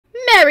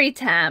Mary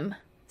Tamm,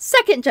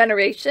 Second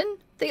Generation,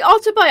 The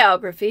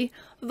Autobiography,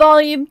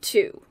 Volume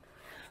 2.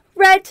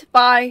 Read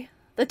by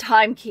the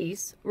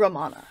Timekeys,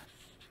 Romana.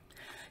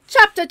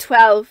 Chapter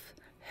 12.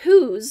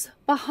 Who's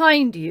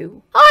Behind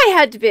You? I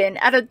had been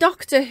at a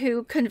Doctor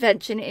Who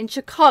convention in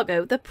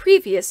Chicago the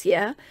previous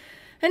year,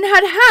 and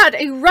had had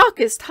a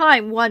raucous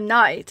time one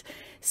night,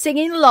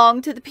 singing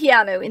along to the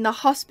piano in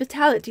the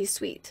hospitality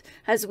suite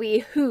as we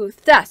Who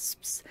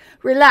thesps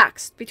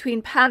relaxed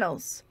between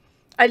panels.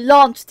 I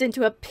launched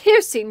into a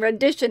piercing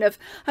rendition of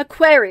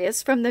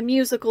Aquarius from the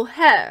musical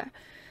Hair,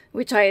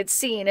 which I had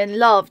seen and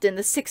loved in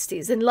the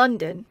 60s in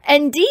London.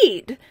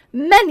 Indeed,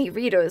 many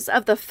readers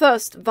of the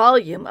first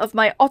volume of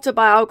my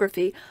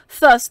autobiography,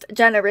 First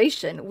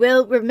Generation,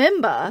 will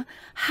remember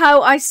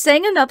how I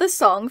sang another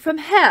song from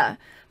Hair,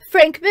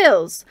 Frank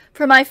Mills,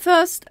 for my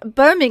first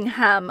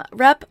Birmingham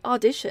rep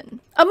audition.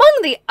 Among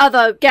the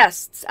other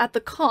guests at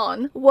the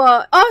con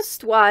were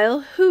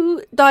erstwhile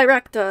Who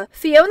director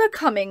Fiona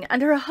Cumming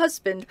and her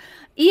husband,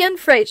 Ian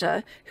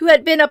Fraser, who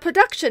had been a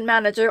production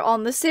manager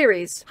on the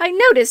series. I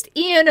noticed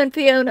Ian and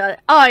Fiona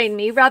eyeing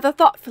me rather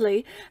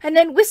thoughtfully, and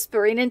then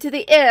whispering into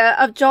the ear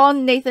of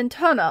John Nathan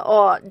Turner,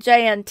 or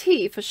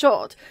JNT for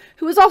short,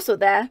 who was also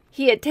there.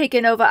 He had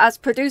taken over as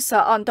producer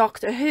on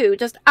Doctor Who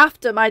just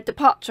after my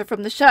departure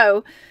from the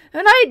show,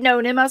 and I had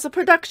known him as a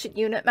production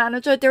unit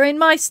manager during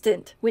my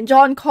stint. When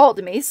John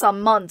called me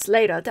some months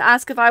later to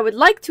ask if I would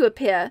like to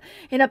appear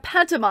in a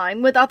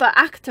pantomime with other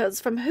actors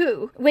from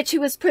Who, which he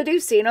was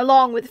producing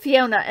along with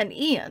Fiona and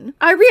Ian,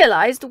 I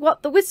realized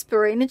what the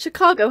whispering in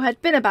Chicago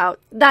had been about.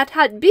 That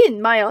had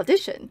been my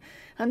audition,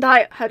 and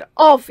I had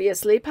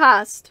obviously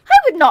passed. I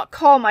would not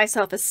call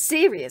myself a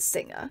serious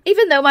singer,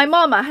 even though my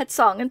mama had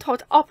sung and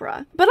taught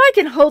opera, but I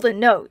can hold a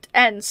note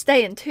and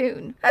stay in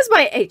tune. As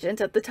my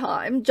agent at the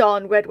time,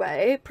 John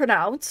Wedway,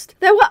 pronounced,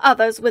 there were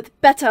others with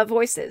better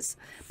voices,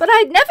 but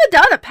I had never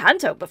done a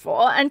panto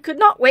before and could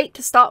not wait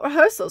to start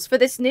rehearsals for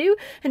this new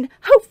and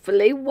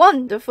hopefully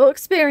wonderful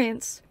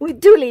experience. We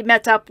duly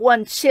met up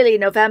one chilly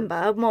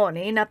November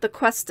morning at the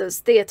Questors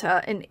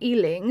Theatre in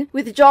Ealing,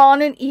 with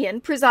John and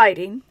Ian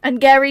presiding, and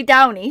Gary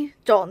Downey,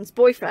 John's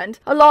boyfriend,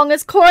 along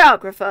as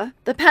choreographer.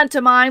 The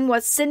pantomime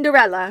was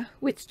Cinderella,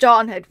 which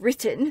John had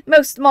written.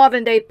 Most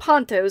modern-day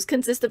pantos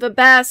consist of a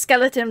bare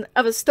skeleton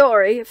of a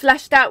story,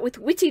 fleshed out with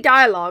witty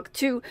dialogue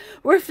to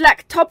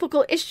reflect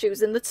topical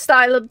issues in the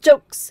style of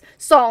jokes,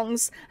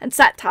 songs, and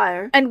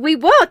satire, and we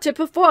were to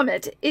perform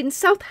it in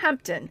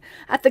Southampton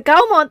at the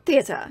Gaumont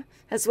Theatre,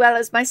 as well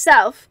as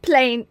myself,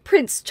 playing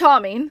Prince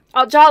Charming.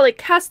 Our jolly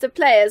cast of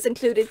players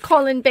included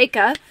Colin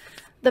Baker,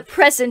 the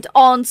present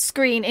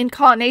on-screen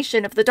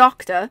incarnation of the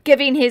Doctor,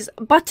 giving his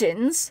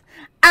buttons,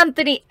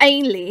 Anthony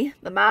Ainley,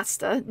 the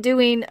Master,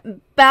 doing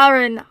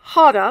Baron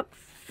Hardup,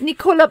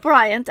 Nicola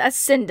Bryant as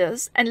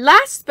Cinders, and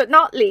last but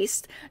not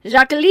least,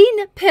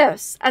 Jacqueline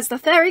Pearce as the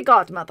fairy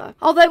godmother.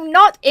 Although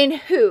not in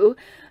Who,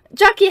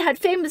 Jackie had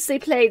famously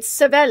played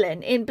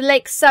Cervellin in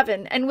Blake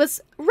 7 and was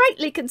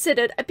rightly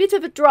considered a bit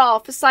of a draw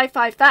for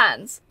Sci-Fi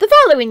fans. The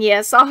following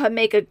year saw her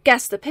make a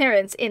guest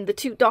appearance in The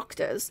Two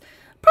Doctors,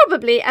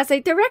 probably as a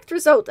direct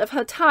result of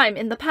her time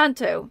in the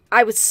panto.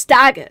 I was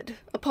staggered,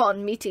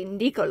 upon meeting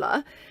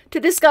Nicola, to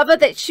discover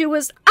that she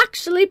was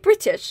actually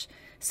British.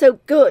 So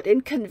good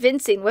and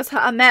convincing was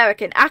her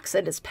American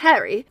accent as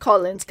Perry,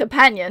 Colin's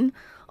companion,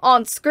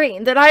 on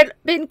screen, that I'd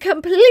been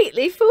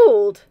completely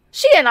fooled.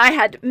 She and I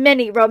had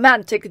many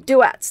romantic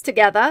duets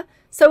together,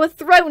 so were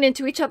thrown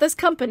into each other's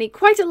company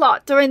quite a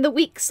lot during the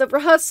weeks of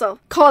rehearsal.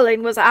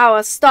 Colin was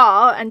our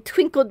star and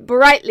twinkled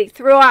brightly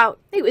throughout.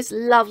 It was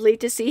lovely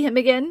to see him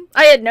again.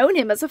 I had known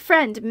him as a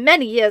friend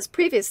many years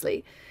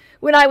previously,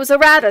 when I was a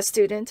RADA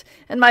student,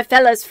 and my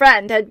fellow's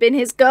friend had been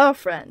his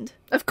girlfriend.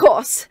 Of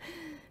course,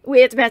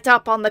 we had met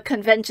up on the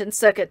convention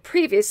circuit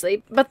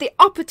previously, but the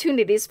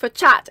opportunities for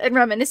chat and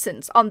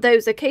reminiscence on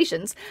those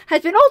occasions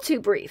had been all too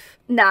brief.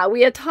 Now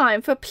we had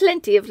time for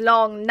plenty of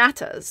long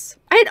natters.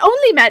 I had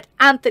only met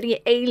Anthony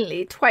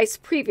Ainley twice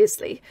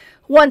previously,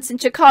 once in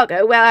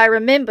Chicago, where I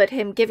remembered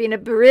him giving a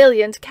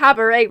brilliant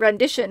cabaret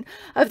rendition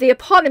of the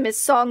eponymous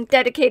song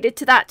dedicated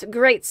to that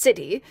great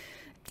city,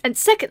 and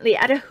secondly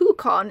at a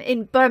Who-con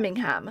in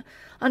Birmingham,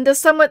 under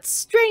somewhat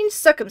strange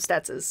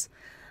circumstances.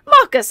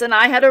 Marcus and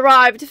I had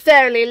arrived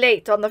fairly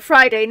late on the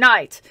Friday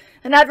night,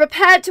 and had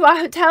repaired to our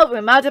hotel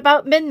room at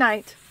about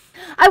midnight.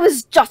 I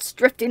was just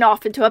drifting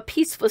off into a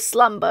peaceful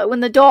slumber when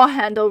the door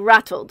handle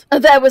rattled.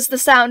 There was the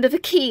sound of a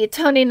key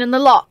turning in the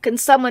lock, and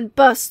someone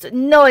burst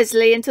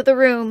noisily into the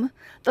room.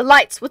 The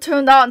lights were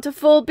turned on to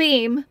full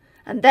beam,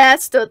 and there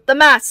stood the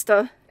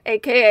Master,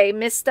 a.k.a.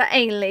 Mr.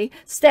 Ainley,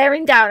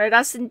 staring down at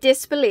us in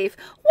disbelief.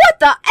 "What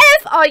the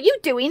F are you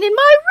doing in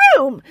my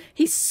room?"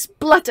 he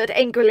spluttered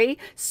angrily,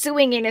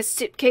 swinging his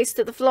suitcase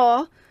to the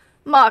floor.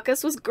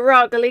 Marcus was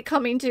groggily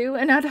coming to,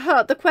 and had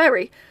heard the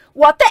query.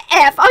 "What the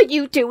F are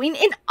you doing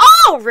in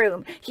our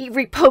room?" he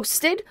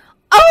riposted.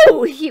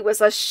 Oh, he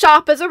was as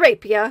sharp as a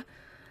rapier.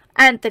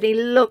 Anthony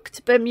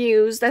looked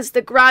bemused as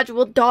the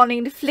gradual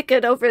dawning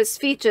flickered over his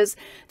features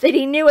that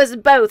he knew us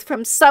both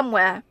from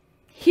somewhere.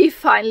 He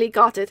finally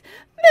got it.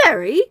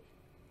 "Mary?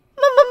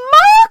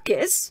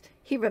 Marcus,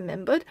 he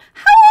remembered.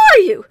 How are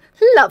you?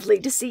 Lovely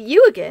to see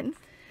you again.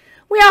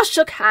 We all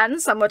shook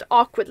hands somewhat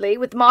awkwardly,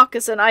 with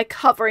Marcus and I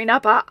covering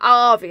up our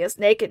obvious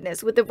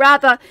nakedness with the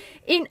rather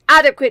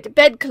inadequate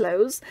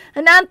bedclothes,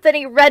 and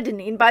Anthony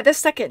reddening by the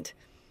second.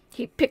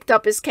 He picked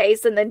up his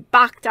case and then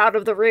backed out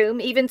of the room,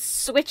 even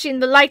switching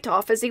the light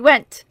off as he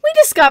went. We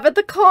discovered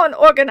the con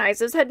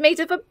organizers had made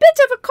of a bit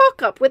of a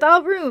cock-up with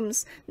our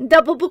rooms,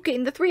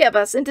 double-booking the three of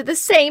us into the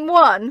same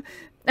one,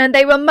 and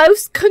they were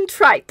most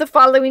contrite the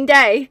following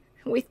day.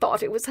 We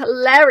thought it was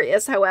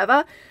hilarious,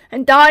 however,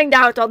 and dined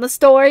out on the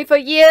story for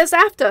years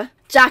after.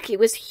 Jackie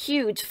was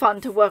huge fun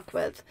to work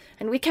with,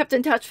 and we kept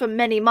in touch for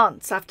many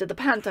months after the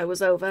panto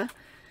was over.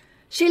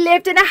 She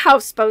lived in a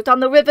houseboat on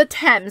the River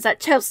Thames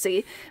at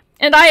Chelsea,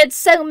 and I had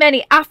so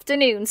many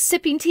afternoons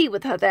sipping tea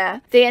with her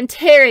there. The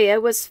interior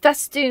was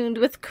festooned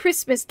with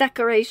Christmas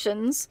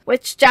decorations,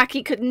 which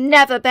Jackie could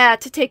never bear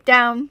to take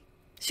down.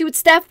 She would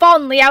stare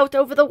fondly out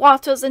over the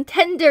waters and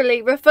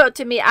tenderly refer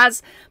to me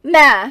as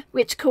Mare,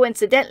 which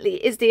coincidentally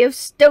is the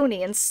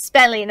Estonian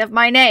spelling of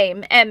my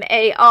name,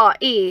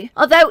 M-A-R-E,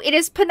 although it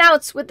is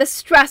pronounced with the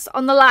stress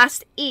on the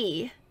last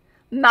E,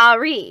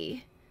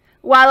 Marie,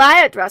 while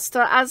I addressed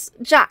her as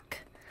Jack.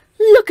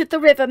 Look at the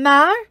river,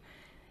 Mare.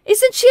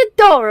 Isn't she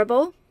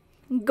adorable?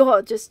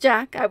 Gorgeous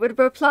Jack, I would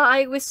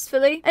reply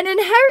wistfully. An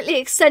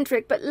inherently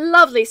eccentric but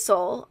lovely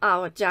soul,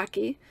 our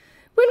Jackie.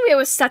 When we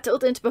were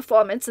settled into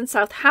performance in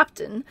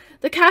Southampton,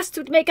 the cast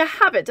would make a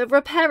habit of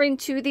repairing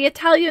to the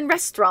Italian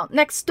restaurant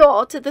next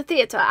door to the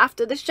theatre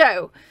after the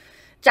show.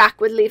 Jack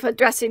would leave her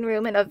dressing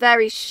room in a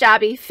very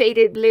shabby,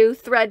 faded blue,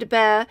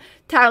 threadbare,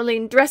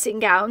 toweling dressing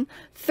gown,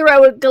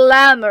 throw a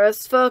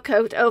glamorous fur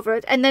coat over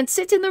it, and then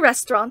sit in the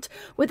restaurant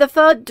with the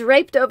fur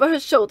draped over her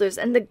shoulders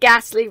and the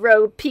ghastly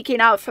robe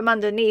peeking out from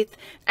underneath,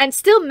 and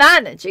still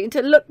managing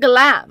to look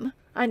glam.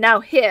 I now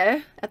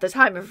hear, at the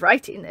time of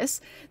writing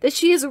this, that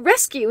she is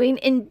rescuing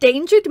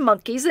endangered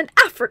monkeys in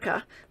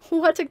Africa.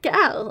 What a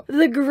gal!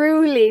 The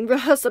grueling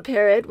rehearsal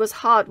period was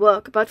hard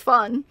work but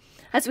fun,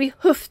 as we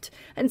hoofed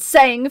and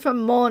sang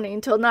from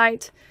morning till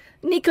night.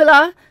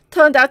 Nicola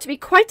turned out to be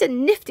quite a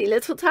nifty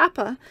little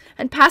tapper,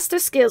 and passed her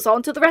skills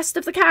on to the rest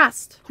of the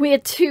cast. We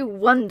had two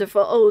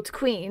wonderful old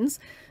queens,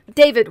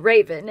 David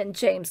Raven and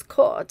James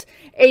Court,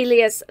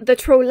 alias the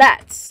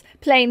Trollettes,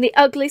 playing the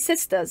ugly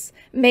sisters,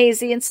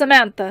 Maisie and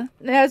Samantha,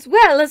 as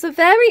well as a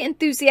very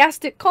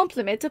enthusiastic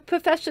complement of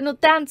professional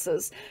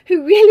dancers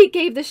who really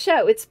gave the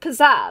show its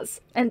pizzazz.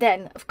 And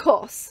then, of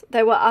course,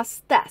 there were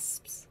us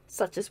thesps,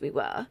 such as we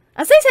were.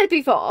 As I said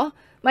before,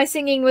 my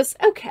singing was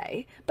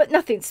okay, but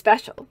nothing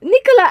special.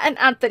 Nicola and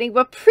Anthony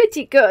were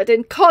pretty good,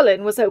 and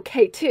Colin was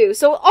okay too,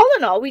 so all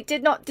in all we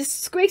did not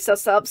disgrace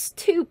ourselves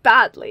too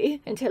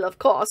badly, until, of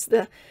course,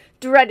 the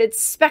dreaded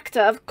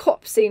spectre of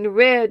corpsing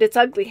reared its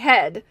ugly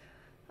head.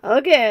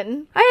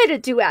 Again, I had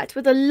a duet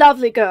with a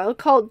lovely girl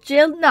called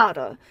Jill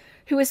Nada,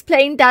 who was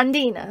playing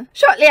Dandina.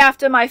 Shortly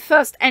after my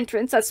first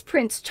entrance as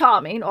Prince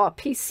Charming, or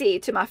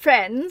PC, to my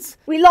friends,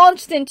 we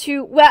launched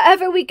into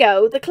Wherever We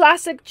Go, the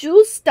classic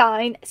Jules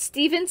Stein,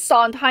 Stephen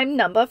Sondheim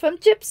number from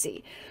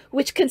Gypsy,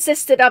 which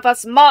consisted of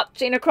us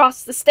marching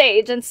across the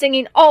stage and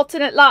singing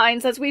alternate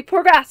lines as we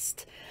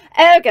progressed.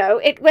 Ergo,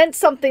 it went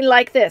something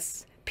like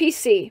this.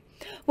 PC.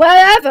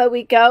 Wherever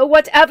we go,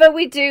 whatever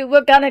we do,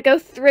 we're gonna go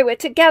through it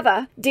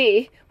together.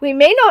 D. We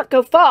may not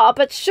go far,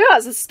 but sure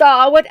as a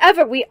star,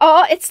 whatever we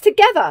are, it's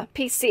together.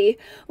 PC.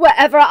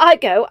 Wherever I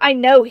go, I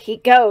know he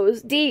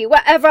goes. D.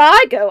 Wherever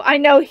I go, I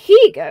know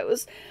he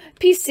goes.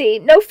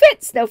 PC. No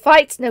fits, no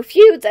fights, no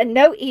feuds, and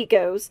no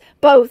egos.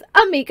 Both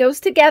amigos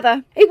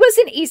together. It was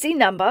an easy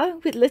number,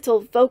 with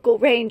little vocal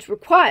range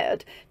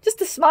required. Just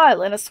a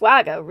smile and a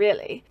swagger,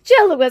 really.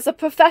 Jill was a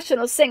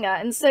professional singer,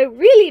 and so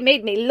really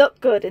made me look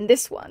good in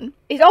this one.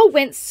 It all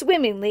went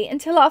swimmingly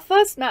until our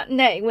first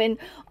matinee, when,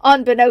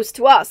 unbeknownst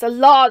to us, a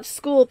large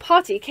school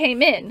party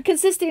came in,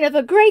 consisting of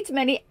a great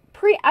many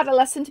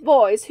pre-adolescent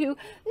boys who,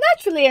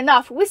 naturally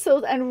enough,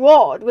 whistled and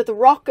roared with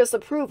raucous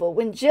approval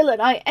when Jill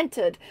and I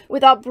entered,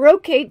 with our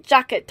brocade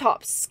jacket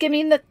tops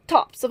skimming the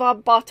tops of our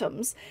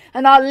bottoms,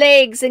 and our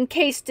legs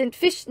encased in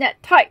fishnet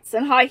tights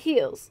and high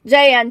heels.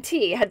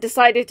 J&T had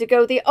decided to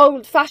go the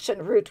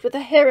old-fashioned route with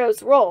a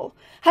hero's role,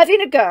 having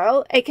a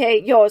girl,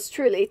 aka yours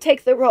truly,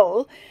 take the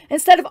role,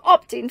 instead of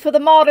opting for the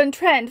modern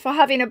trend for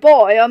having a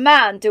boy or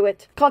man do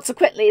it.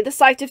 Consequently, the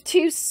sight of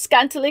two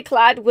scantily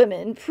clad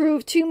women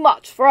proved too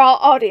much for our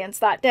audience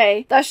that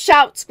day. The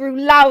shouts grew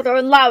louder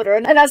and louder,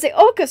 and as the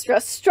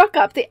orchestra struck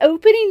up the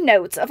opening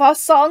notes of our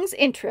song's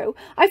intro,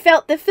 I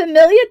felt the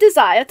familiar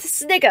desire to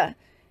snigger,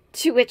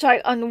 to which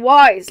I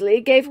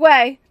unwisely gave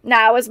way.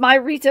 Now, as my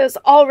readers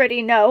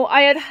already know,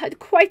 I had had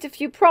quite a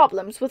few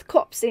problems with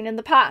corpsing in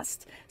the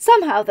past.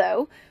 Somehow,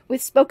 though,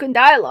 with spoken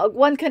dialogue,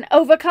 one can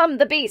overcome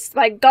the beast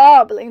by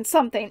garbling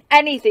something,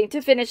 anything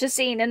to finish a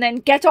scene and then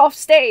get off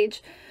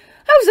stage.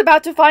 I was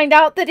about to find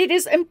out that it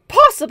is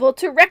impossible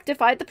to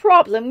rectify the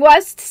problem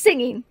whilst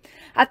singing.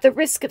 At the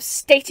risk of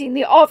stating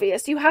the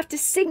obvious, you have to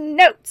sing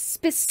notes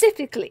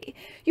specifically.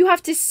 You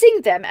have to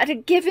sing them at a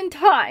given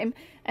time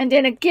and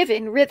in a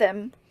given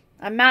rhythm.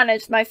 I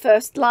managed my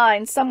first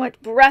line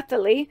somewhat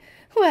breathily.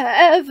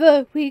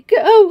 Wherever we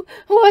go,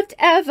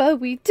 whatever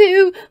we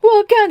do,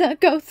 we're gonna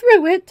go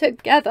through it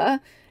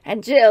together.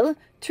 And Jill,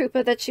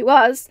 trooper that she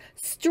was,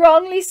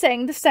 strongly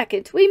sang the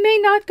second. We may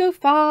not go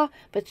far,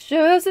 but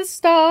sure as a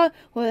star,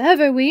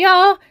 wherever we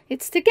are,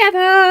 it's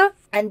together.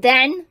 And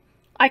then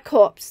I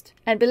corpsed.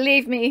 And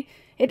believe me,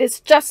 it is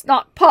just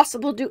not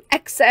possible to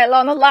exhale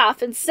on a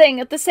laugh and sing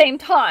at the same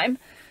time.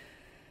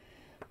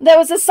 There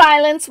was a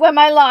silence where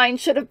my line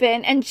should have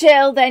been, and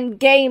Jill then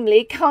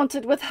gamely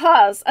countered with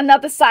hers.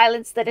 Another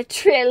silence, then a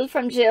trill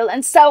from Jill,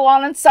 and so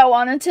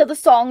on until the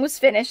song was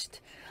finished.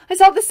 I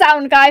saw the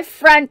sound guy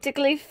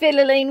frantically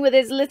fiddling with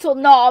his little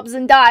knobs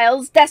and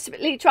dials,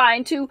 desperately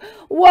trying to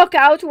work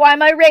out why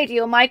my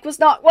radio mic was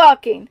not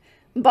working,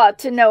 but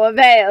to no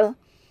avail.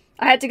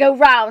 I had to go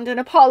round and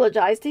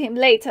apologize to him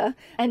later,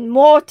 and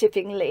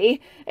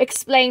mortifyingly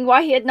explain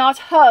why he had not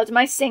heard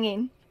my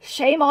singing.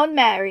 Shame on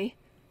Mary.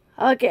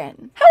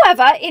 Again.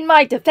 However, in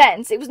my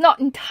defense, it was not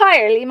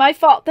entirely my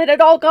fault that it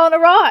had all gone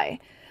awry.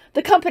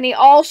 The company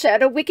all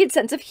shared a wicked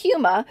sense of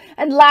humor,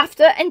 and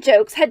laughter and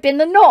jokes had been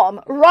the norm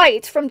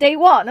right from day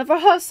one of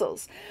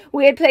rehearsals.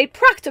 We had played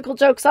practical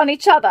jokes on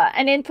each other,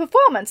 and in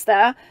performance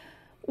there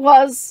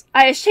was,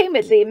 I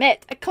ashamedly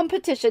admit, a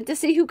competition to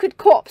see who could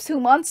corpse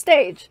whom on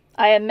stage.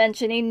 I am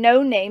mentioning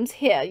no names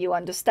here, you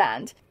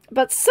understand,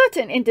 but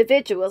certain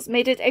individuals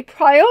made it a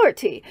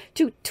priority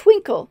to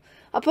twinkle,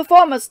 a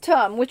performer's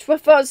term which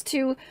refers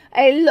to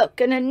a look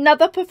in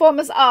another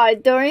performer's eye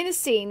during a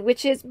scene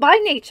which is by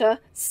nature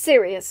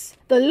serious.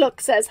 The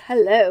look says,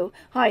 hello,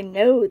 I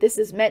know this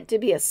is meant to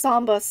be a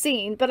somber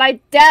scene, but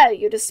I dare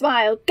you to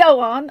smile.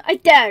 Go on, I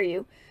dare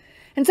you.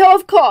 And so,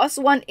 of course,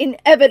 one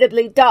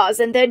inevitably does,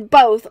 and then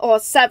both or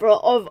several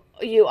of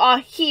you are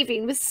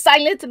heaving with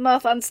silent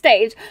mirth on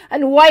stage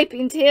and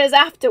wiping tears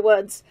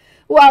afterwards,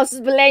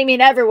 whilst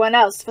blaming everyone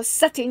else for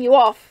setting you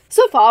off.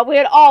 So far, we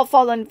had all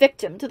fallen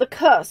victim to the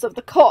curse of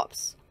the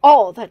corpse.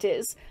 All, that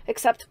is,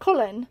 except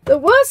Colin. The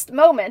worst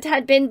moment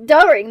had been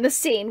during the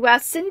scene where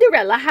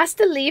Cinderella has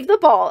to leave the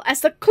ball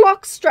as the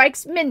clock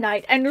strikes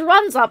midnight and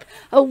runs up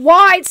a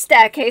wide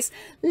staircase,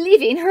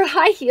 leaving her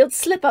high-heeled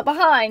slipper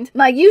behind.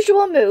 My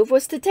usual move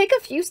was to take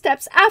a few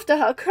steps after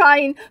her,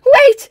 crying,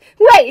 "Wait!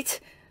 Wait!"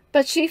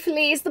 But she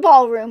flees the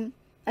ballroom.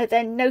 I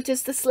then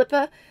notice the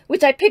slipper,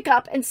 which I pick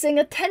up and sing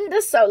a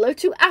tender solo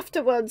to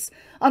afterwards,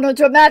 on a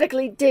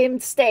dramatically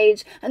dimmed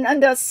stage and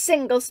under a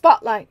single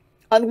spotlight.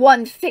 On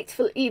one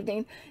fateful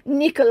evening,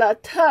 Nicola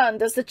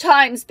turned as the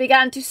chimes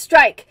began to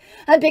strike,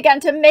 and began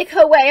to make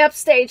her way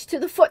upstage to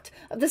the foot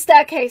of the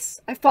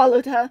staircase. I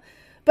followed her,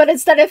 but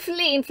instead of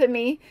fleeing from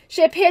me,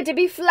 she appeared to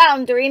be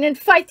floundering and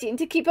fighting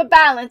to keep her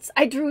balance.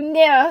 I drew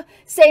nearer,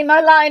 saying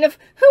my line of,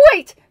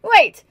 "Wait,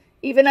 wait,"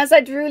 even as I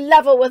drew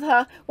level with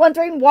her,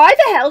 wondering why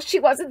the hell she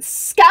wasn't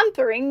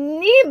scampering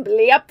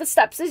nimbly up the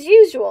steps as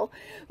usual.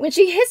 When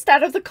she hissed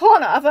out of the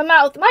corner of her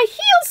mouth, "My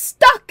heel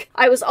stuck!"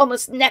 I was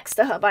almost next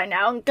to her by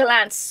now, and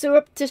glanced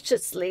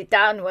surreptitiously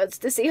downwards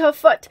to see her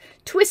foot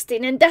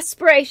twisting in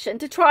desperation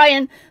to try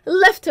and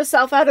lift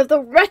herself out of the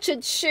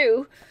wretched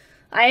shoe.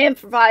 I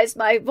improvised,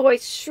 my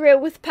voice shrill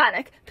with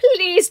panic.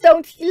 "Please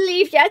don't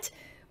leave yet.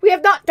 We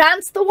have not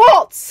danced the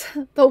waltz."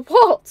 The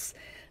waltz!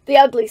 The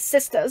ugly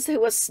sisters, who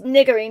were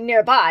sniggering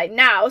nearby,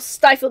 now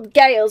stifled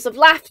gales of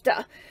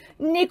laughter.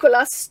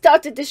 Nicola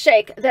started to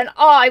shake, then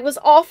I was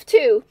off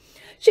too.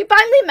 She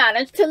finally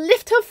managed to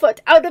lift her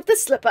foot out of the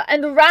slipper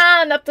and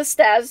ran up the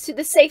stairs to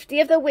the safety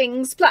of the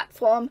wings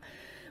platform,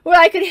 where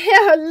I could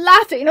hear her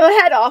laughing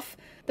her head off.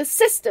 The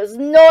sisters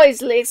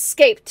noisily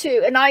escaped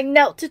too, and I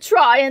knelt to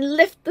try and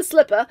lift the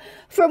slipper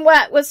from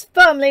where it was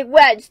firmly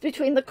wedged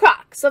between the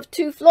cracks of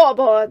two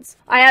floorboards.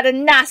 I had a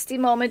nasty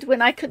moment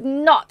when I could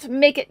not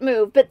make it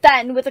move, but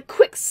then, with a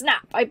quick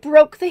snap, I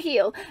broke the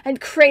heel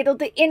and cradled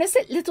the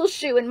innocent little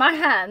shoe in my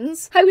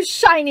hands. I was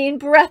shining,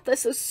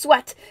 breathless of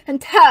sweat and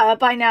terror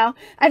by now,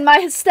 and my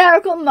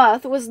hysterical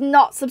mirth was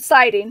not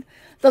subsiding.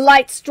 The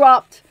lights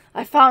dropped.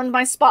 I found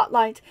my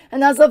spotlight,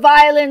 and as the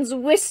violins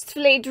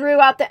wistfully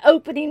drew out the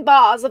opening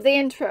bars of the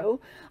intro,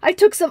 I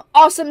took some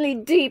awesomely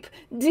deep,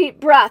 deep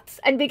breaths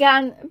and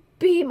began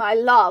 "Be My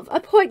Love," a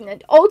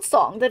poignant old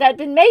song that had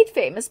been made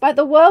famous by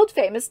the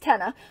world-famous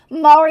tenor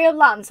Mario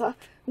Lanza,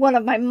 one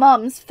of my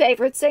mum's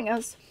favorite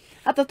singers.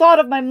 At the thought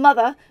of my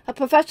mother, a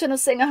professional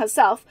singer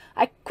herself,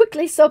 I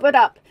quickly sobered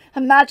up,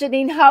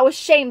 imagining how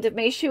ashamed of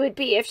me she would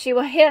be if she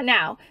were here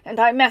now, and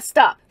I messed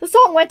up. The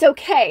song went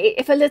okay,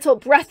 if a little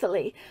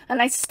breathily,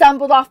 and I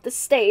stumbled off the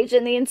stage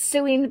in the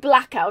ensuing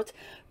blackout,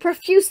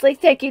 profusely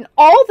thanking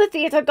all the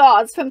theatre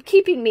gods for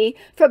keeping me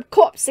from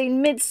corpsing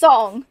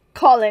mid-song.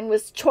 Colin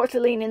was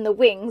chortling in the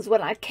wings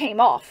when I came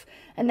off,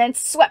 and then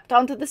swept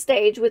onto the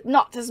stage with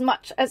not as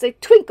much as a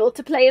twinkle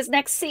to play his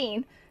next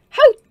scene.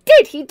 How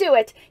did he do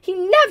it? He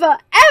never,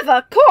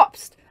 ever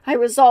corpsed! I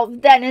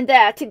resolved then and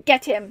there to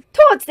get him.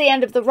 Towards the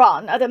end of the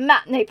run, at a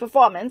matinee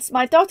performance,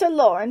 my daughter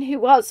Lauren, who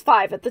was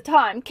 5 at the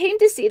time, came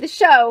to see the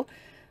show.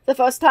 The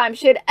first time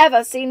she had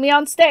ever seen me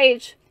on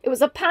stage. It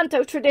was a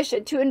panto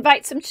tradition to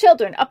invite some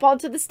children up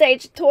onto the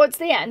stage towards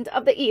the end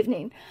of the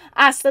evening,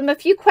 ask them a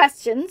few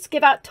questions,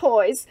 give out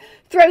toys,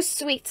 throw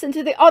sweets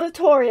into the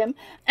auditorium,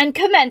 and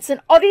commence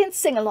an audience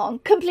sing-along,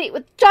 complete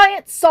with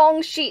giant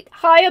song sheet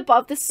high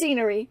above the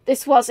scenery.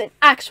 This was in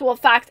actual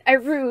fact a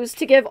ruse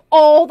to give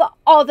all the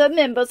other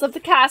members of the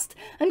cast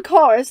and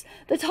chorus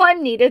the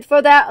time needed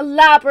for their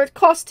elaborate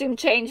costume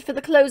change for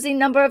the closing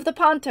number of the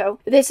panto.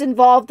 This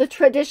involved the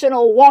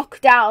traditional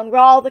walk down, where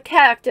all the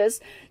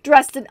characters,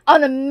 dressed in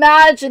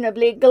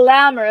unimaginably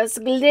glamorous,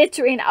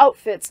 glittering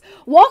outfits,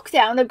 walk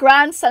down a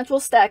grand central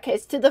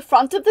staircase to the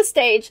front of the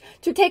stage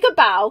to take a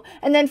bow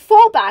and then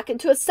fall back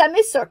into a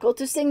semicircle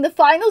to sing the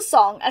final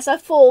song as a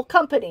full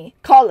company.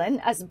 Colin,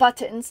 as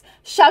Buttons,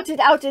 shouted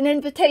out an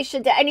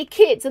invitation to any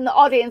kids in the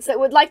audience that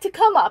would like to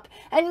come up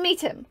and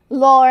meet him.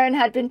 Lauren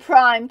had been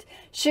primed.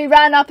 She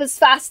ran up as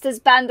fast as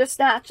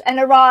Bandersnatch and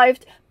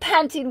arrived,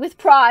 panting with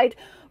pride,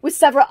 with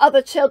several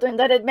other children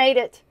that had made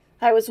it.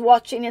 I was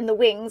watching in the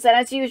wings, and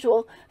as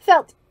usual,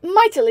 felt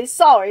mightily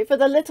sorry for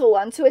the little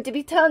ones who had to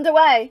be turned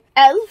away.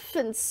 Elf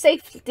and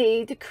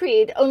safety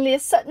decreed only a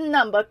certain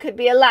number could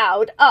be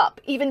allowed up,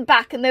 even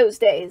back in those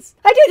days.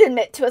 I did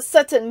admit to a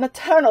certain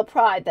maternal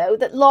pride, though,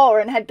 that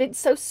Lauren had been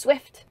so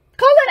swift.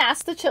 Colin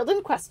asked the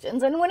children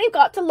questions, and when he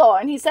got to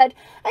Lauren, he said,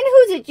 "And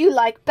who did you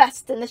like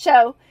best in the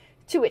show?"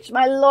 To which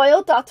my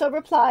loyal daughter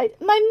replied,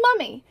 "My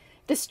mummy."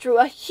 This drew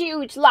a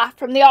huge laugh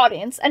from the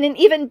audience, and an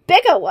even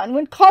bigger one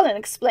when Colin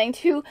explained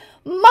who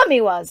Mummy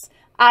was,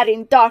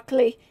 adding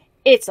darkly,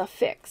 "It's a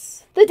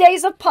fix." The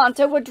days of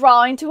Panto were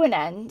drawing to an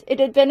end. It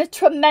had been a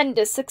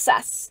tremendous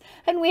success,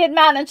 and we had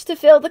managed to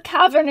fill the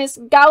cavernous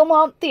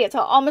Gaumont Theatre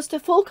almost to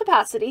full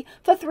capacity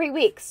for 3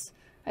 weeks.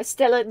 I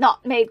still had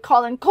not made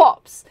Colin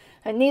corpse,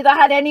 and neither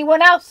had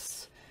anyone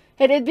else.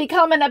 It had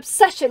become an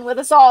obsession with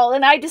us all,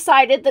 and I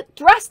decided that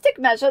drastic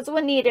measures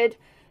were needed.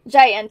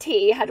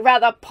 J&T had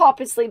rather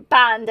pompously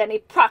banned any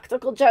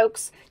practical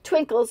jokes,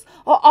 twinkles,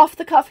 or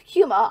off-the-cuff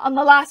humour on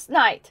the last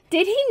night.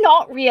 Did he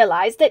not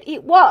realize that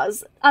it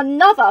was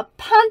another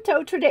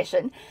panto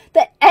tradition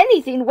that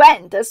anything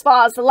went as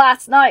far as the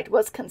last night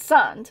was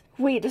concerned?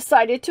 We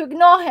decided to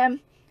ignore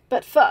him.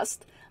 But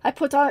first, I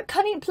put our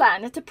cunning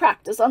plan into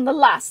practice on the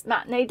last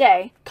matinee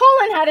day.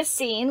 Colin had a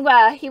scene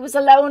where he was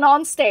alone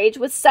on stage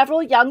with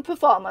several young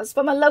performers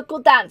from a local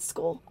dance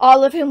school,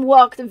 all of whom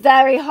worked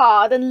very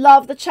hard and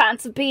loved the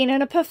chance of being in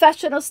a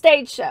professional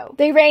stage show.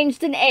 They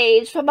ranged in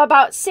age from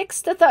about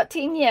 6 to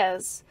 13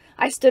 years.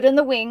 I stood in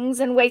the wings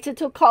and waited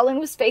till Colin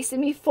was facing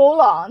me full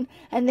on,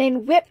 and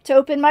then whipped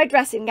open my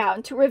dressing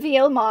gown to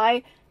reveal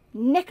my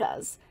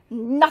knickers.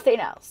 Nothing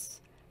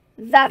else.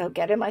 That'll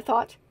get him, I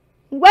thought.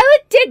 Well,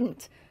 it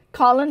didn't.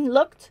 Colin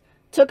looked,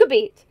 took a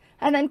beat,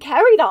 and then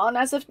carried on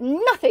as if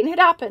nothing had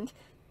happened.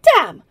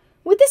 Damn!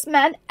 Would this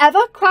man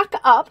ever crack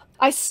up?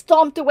 I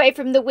stomped away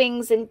from the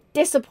wings in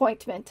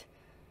disappointment,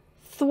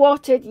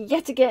 thwarted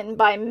yet again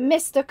by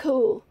Mr.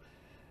 Cool.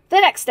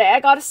 The next day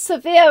I got a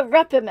severe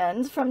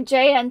reprimand from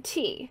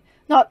J&T.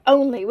 Not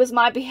only was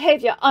my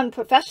behaviour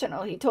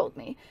unprofessional, he told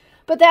me,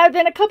 but there had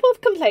been a couple of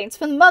complaints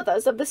from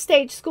mothers of the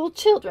stage school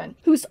children,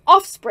 whose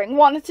offspring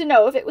wanted to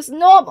know if it was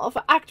normal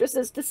for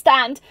actresses to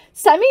stand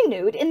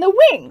semi-nude in the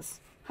wings.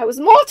 I was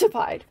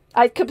mortified.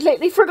 I'd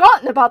completely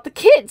forgotten about the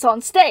kids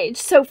on stage,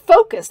 so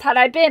focused had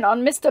I been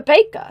on Mr.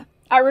 Baker.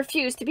 I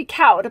refused to be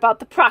cowed about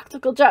the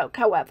practical joke,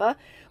 however.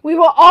 We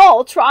were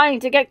all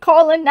trying to get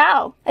Colin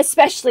now,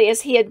 especially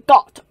as he had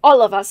got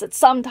all of us at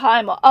some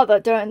time or other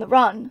during the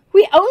run.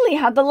 We only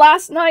had the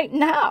last night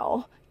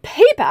now.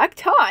 Payback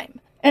time.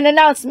 An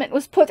announcement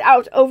was put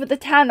out over the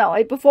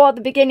tannoy before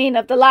the beginning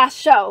of the last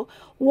show,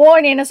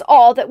 warning us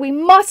all that we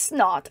must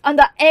not,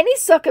 under any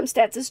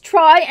circumstances,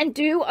 try and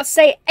do or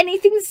say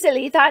anything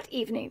silly that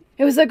evening.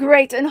 It was a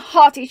great and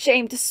hearty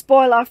shame to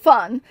spoil our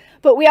fun,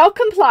 but we all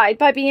complied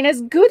by being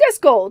as good as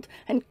gold,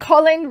 and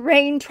Colin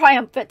reigned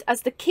triumphant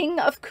as the king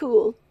of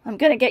cool. I'm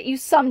gonna get you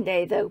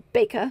someday, though,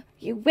 Baker.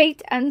 You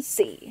wait and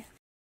see.